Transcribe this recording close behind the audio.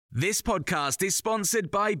This podcast is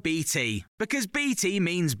sponsored by BT, because BT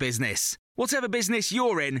means business. Whatever business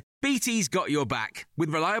you're in, BT's got your back, with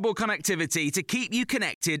reliable connectivity to keep you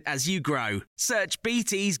connected as you grow. Search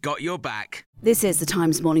BT's got your back. This is the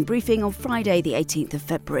Times morning briefing on Friday, the 18th of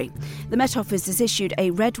February. The Met Office has issued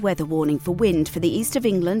a red weather warning for wind for the east of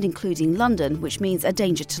England, including London, which means a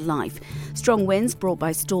danger to life. Strong winds brought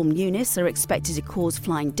by Storm Eunice are expected to cause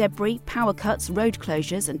flying debris, power cuts, road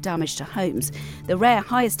closures and damage to homes. The rare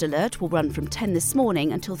highest alert will run from 10 this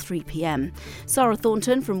morning until 3 p.m. Sarah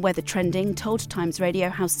Thornton from Weather Trending told Times Radio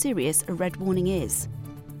how serious a red warning is.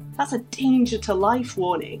 That's a danger to life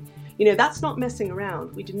warning. You know, that's not messing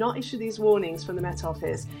around. We do not issue these warnings from the Met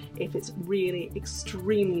Office if it's really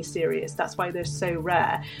extremely serious. That's why they're so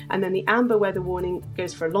rare. And then the amber weather warning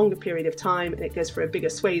goes for a longer period of time and it goes for a bigger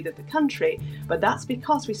swathe of the country. But that's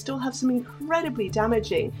because we still have some incredibly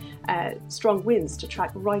damaging strong winds to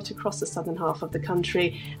track right across the southern half of the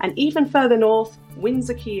country. And even further north, wind's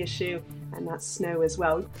a key issue. And that's snow as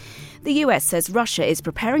well. The US says Russia is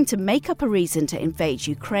preparing to make up a reason to invade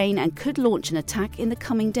Ukraine and could launch an attack in the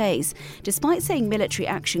coming days. Despite saying military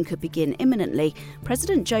action could begin imminently,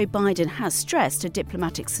 President Joe Biden has stressed a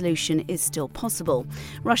diplomatic solution is still possible.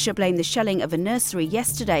 Russia blamed the shelling of a nursery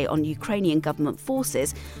yesterday on Ukrainian government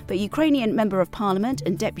forces, but Ukrainian Member of Parliament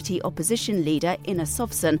and Deputy Opposition Leader Inna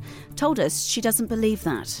Sovsun told us she doesn't believe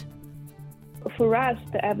that. For us,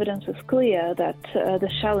 the evidence is clear that the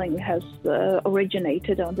shelling has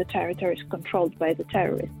originated on the territories controlled by the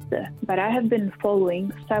terrorists. But I have been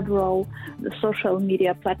following several social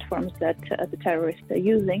media platforms that the terrorists are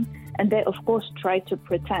using, and they, of course, try to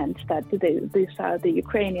pretend that these are the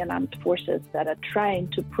Ukrainian armed forces that are trying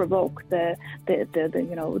to provoke the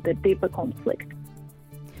deeper conflict.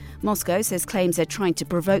 Moscow says claims they're trying to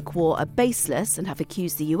provoke war are baseless and have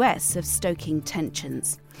accused the US of stoking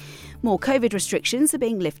tensions. More COVID restrictions are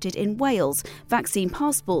being lifted in Wales. Vaccine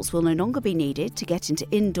passports will no longer be needed to get into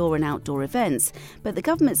indoor and outdoor events, but the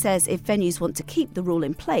government says if venues want to keep the rule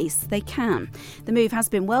in place, they can. The move has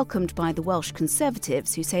been welcomed by the Welsh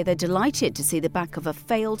Conservatives, who say they're delighted to see the back of a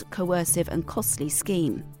failed, coercive and costly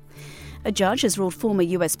scheme. A judge has ruled former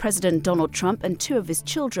US President Donald Trump and two of his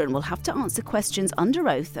children will have to answer questions under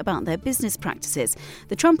oath about their business practices.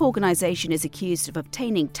 The Trump Organization is accused of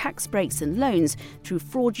obtaining tax breaks and loans through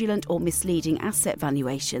fraudulent or misleading asset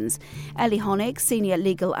valuations. Ellie Honig, senior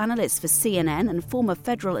legal analyst for CNN and former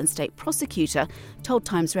federal and state prosecutor, told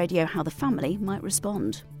Times Radio how the family might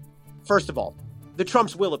respond. First of all, the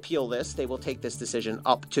Trumps will appeal this. They will take this decision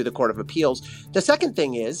up to the Court of Appeals. The second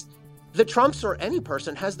thing is, the Trumps or any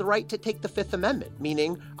person has the right to take the Fifth Amendment,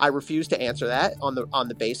 meaning I refuse to answer that on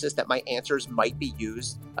the basis that my answers might be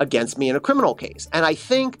used against me in a criminal case. And I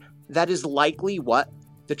think that is likely what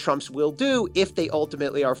the Trumps will do if they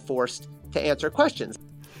ultimately are forced to answer questions.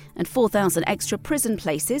 And 4,000 extra prison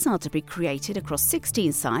places are to be created across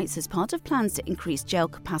 16 sites as part of plans to increase jail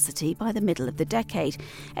capacity by the middle of the decade.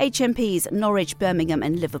 HMPs Norwich, Birmingham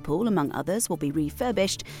and Liverpool, among others, will be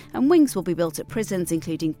refurbished and wings will be built at prisons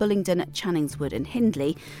including Bullingdon, Channingswood and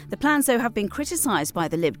Hindley. The plans, though, have been criticised by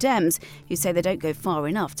the Lib Dems, who say they don't go far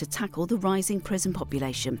enough to tackle the rising prison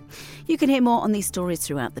population. You can hear more on these stories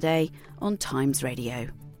throughout the day on Times Radio.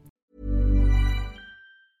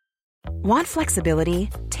 Want flexibility?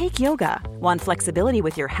 Take yoga. Want flexibility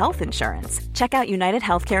with your health insurance? Check out United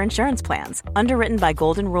Healthcare Insurance Plans. Underwritten by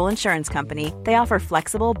Golden Rule Insurance Company, they offer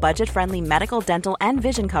flexible, budget-friendly medical, dental, and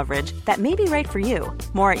vision coverage that may be right for you.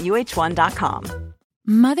 More at uh1.com.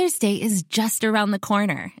 Mother's Day is just around the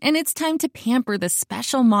corner, and it's time to pamper the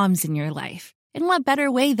special moms in your life. And what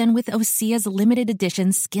better way than with Osea's limited edition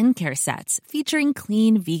skincare sets, featuring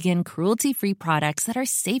clean, vegan, cruelty-free products that are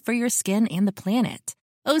safe for your skin and the planet.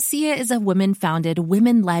 Osea is a women-founded,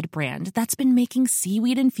 women-led brand that's been making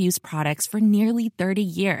seaweed-infused products for nearly 30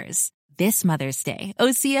 years. This Mother's Day,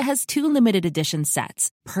 Osea has 2 limited edition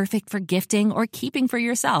sets, perfect for gifting or keeping for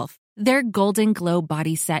yourself. Their Golden Glow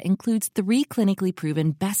body set includes 3 clinically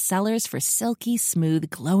proven bestsellers for silky,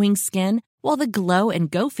 smooth, glowing skin, while the Glow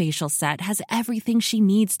and Go facial set has everything she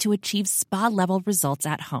needs to achieve spa-level results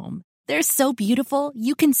at home. They're so beautiful,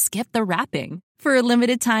 you can skip the wrapping. For a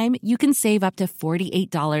limited time, you can save up to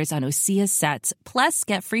 $48 on Osea's sets, plus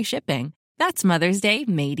get free shipping. That's Mother's Day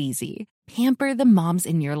made easy. Pamper the moms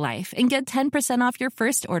in your life and get 10% off your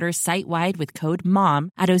first order site-wide with code MOM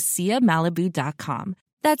at OseaMalibu.com.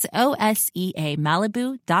 That's OSEA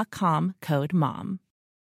Malibu.com, code MOM.